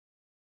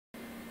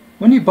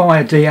When you buy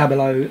a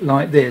Diabolo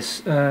like this,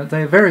 they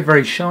are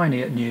very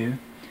shiny at new.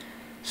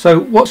 So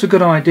what's a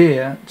good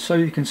idea, so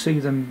you can see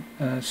them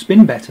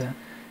spin better,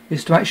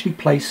 is to actually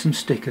place some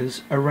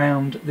stickers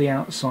around the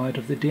outside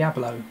of the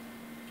Diabolo.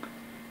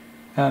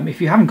 If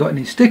you haven't got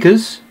any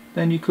stickers,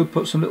 then you could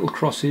put some little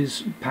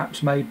crosses,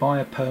 perhaps made by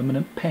a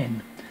permanent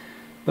pen.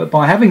 But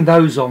by having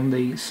those on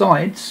the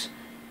sides,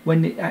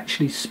 when it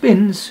actually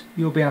spins,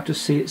 you'll be able to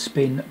see it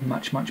spin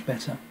much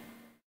better.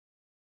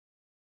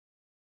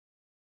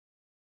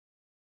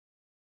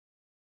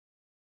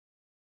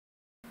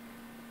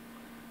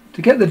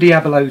 To get the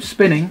Diabolo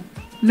spinning,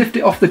 lift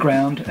it off the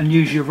ground and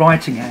use your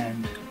writing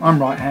hand. I'm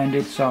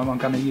right-handed, so I'm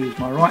going to use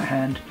my right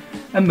hand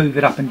and move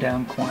it up and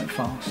down quite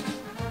fast.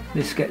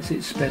 This gets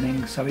it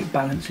spinning so it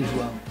balances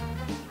well.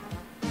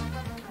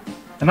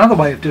 Another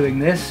way of doing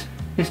this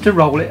is to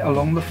roll it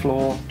along the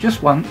floor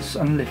just once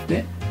and lift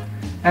it.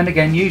 And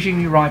again,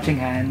 using your writing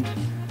hand,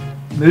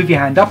 move your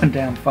hand up and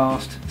down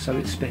fast so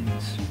it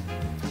spins.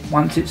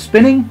 Once it's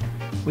spinning,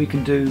 we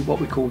can do what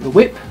we call the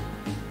whip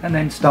and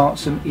then start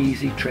some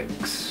easy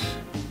tricks.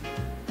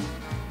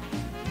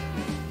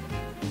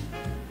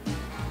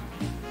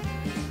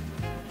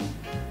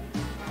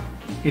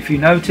 If you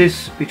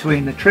notice,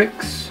 between the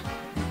tricks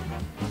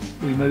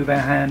we move our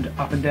hand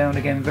up and down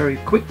again very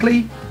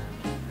quickly,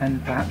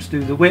 and perhaps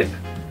do the whip,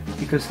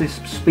 because this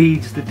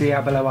speeds the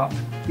Diabolo up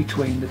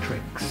between the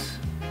tricks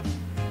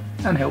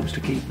and helps to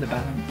keep the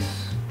balance.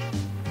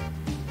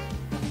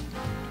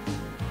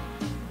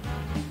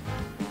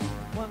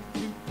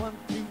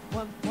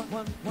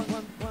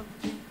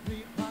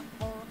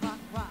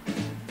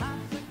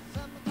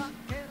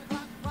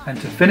 And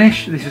to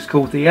finish, this is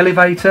called the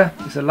elevator.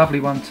 It's a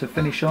lovely one to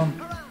finish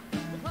on.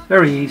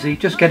 Very easy,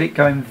 just get it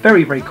going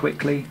very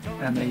quickly,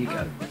 and there you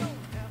go.